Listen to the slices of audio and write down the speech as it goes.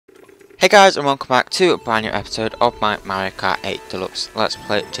Hey guys, and welcome back to a brand new episode of my Mario Kart 8 Deluxe Let's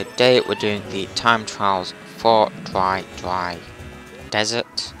Play. Today we're doing the time trials for Dry Desert.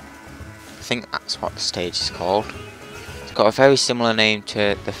 I think that's what the stage is called. It's got a very similar name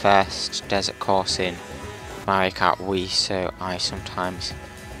to the first desert course in Mario Kart Wii, so I sometimes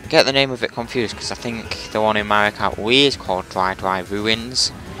get the name of it confused, because I think the one in Mario Kart Wii is called Dry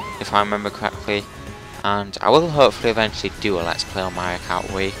Ruins, if I remember correctly. And I will hopefully eventually do a Let's Play on Mario Kart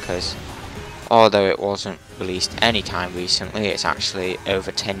Wii, because although it wasn't released anytime recently, it's actually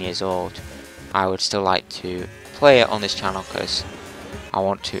over 10 years old. I would still like to play it on this channel because I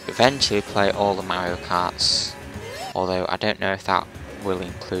want to eventually play all the Mario Karts. Although I don't know if that will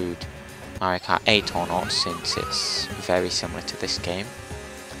include Mario Kart 8 or not, since it's very similar to this game.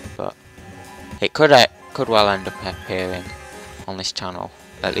 But it could well end up appearing on this channel,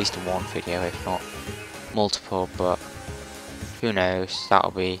 at least in one video, if not multiple. But who knows?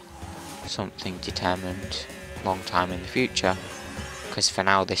 That'll be something determined long time in the future, because for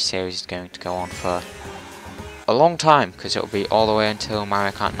now this series is going to go on for a long time, because it'll be all the way until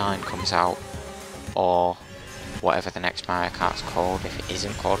Mario Kart 9 comes out, or whatever the next Mario Kart's called, if it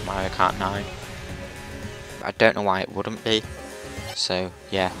isn't called Mario Kart 9. I don't know why it wouldn't be, so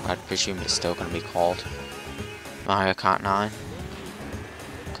yeah, I'd presume it's still going to be called Mario Kart 9,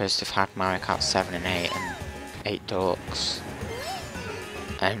 because they've had Mario Kart 7 and 8 and 8 Deluxe.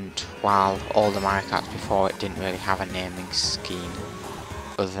 And while all the Mario Karts before it didn't really have a naming scheme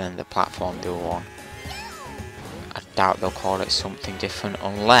other than the platform they were on, I doubt they'll call it something different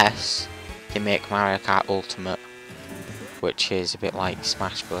unless they make Mario Kart Ultimate, which is a bit like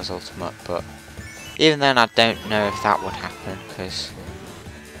Smash Bros Ultimate. But even then, I don't know if that would happen, because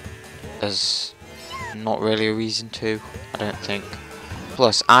there's not really a reason to, I don't think.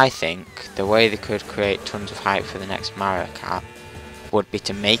 Plus, I think the way they could create tons of hype for the next Mario Kart would be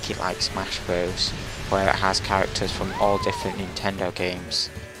to make it like Smash Bros, where it has characters from all different Nintendo games.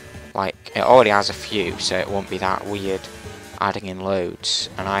 Like, it already has a few, so it won't be that weird adding in loads,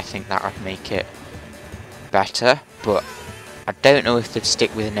 and I think that would make it better. But I don't know if they'd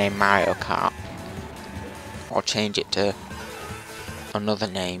stick with the name Mario Kart or change it to another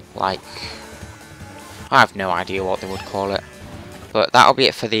name, like, I have no idea what they would call it. But that'll be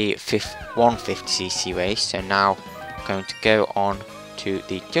it for the 150cc race. So now I'm going to go on to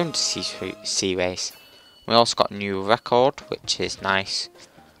the 200cc race. We also got a new record, which is nice,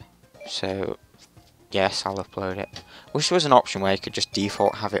 so yes, I'll upload it. Wish there was an option where you could just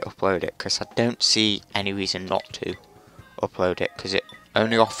default have it upload it, because I don't see any reason not to upload it, because it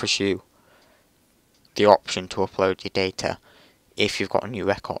only offers you the option to upload your data if you've got a new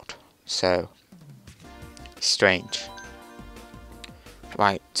record, so strange.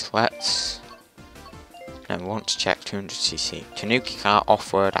 Right, we want to check 200cc, Tanuki Kart,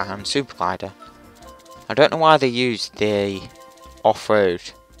 Off-Road and Super Glider. I don't know why they use the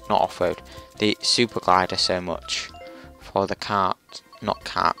the Super Glider so much for the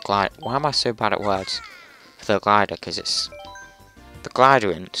glide. Why am I so bad at words? For the glider, because it's the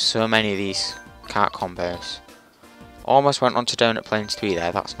glider in so many of these kart combos. Almost went on to Donut Plains 3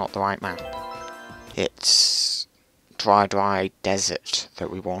 there, that's not the right map. It's Dry Desert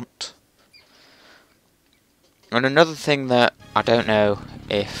that we want. And another thing that I don't know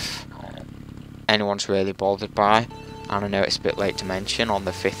if anyone's really bothered by, and I know it's a bit late to mention on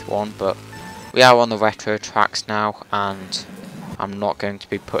the 5th one, but we are on the retro tracks now, and I'm not going to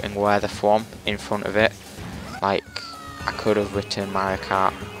be putting where they're from in front of it. Like, I could have written Mario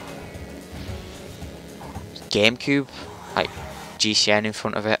Kart GameCube, like GCN in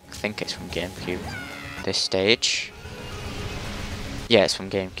front of it. I think it's from GameCube, this stage. Yeah, it's from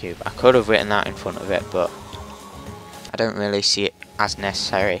GameCube. I could have written that in front of it, but I don't really see it as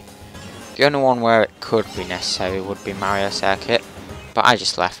necessary. The only one where it could be necessary would be Mario Circuit, but I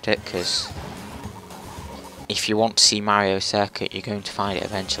just left it, because if you want to see Mario Circuit, you're going to find it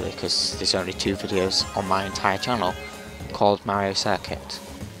eventually, because there's only 2 videos on my entire channel called Mario Circuit.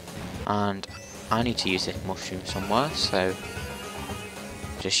 And I need to use this mushroom somewhere, so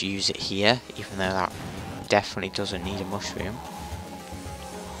just use it here, even though that definitely doesn't need a mushroom.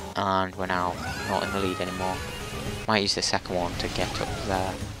 And we're now not in the lead anymore. Might use the second one to get up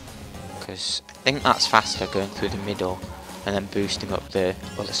there, because I think that's faster, going through the middle and then boosting up the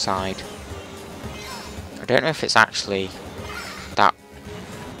other side. I don't know if it's actually that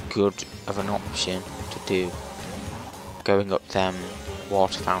good of an option to do, going up them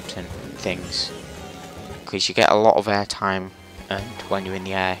water fountain things, because you get a lot of air time, and when you're in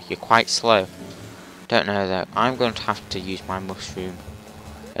the air you're quite slow. Don't know though, I'm going to have to use my mushroom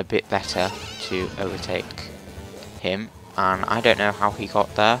a bit better to overtake him, and I don't know how he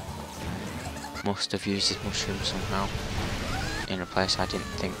got there. must have used his mushroom somehow in a place I didn't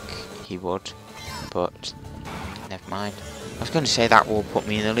think he would, but never mind. I was going to say that will put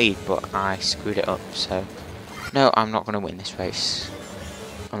me in the lead, but I screwed it up, so no, I'm not going to win this race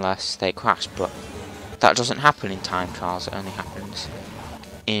unless they crash, but that doesn't happen in time trials, it only happens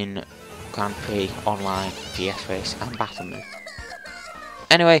in Grand Prix, Online, VS Race and Battle Mode.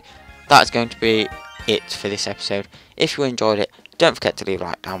 Anyway, that's going to be it for this episode. If you enjoyed it, don't forget to leave a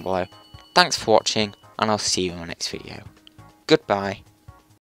like down below. Thanks for watching, and I'll see you in the next video. Goodbye.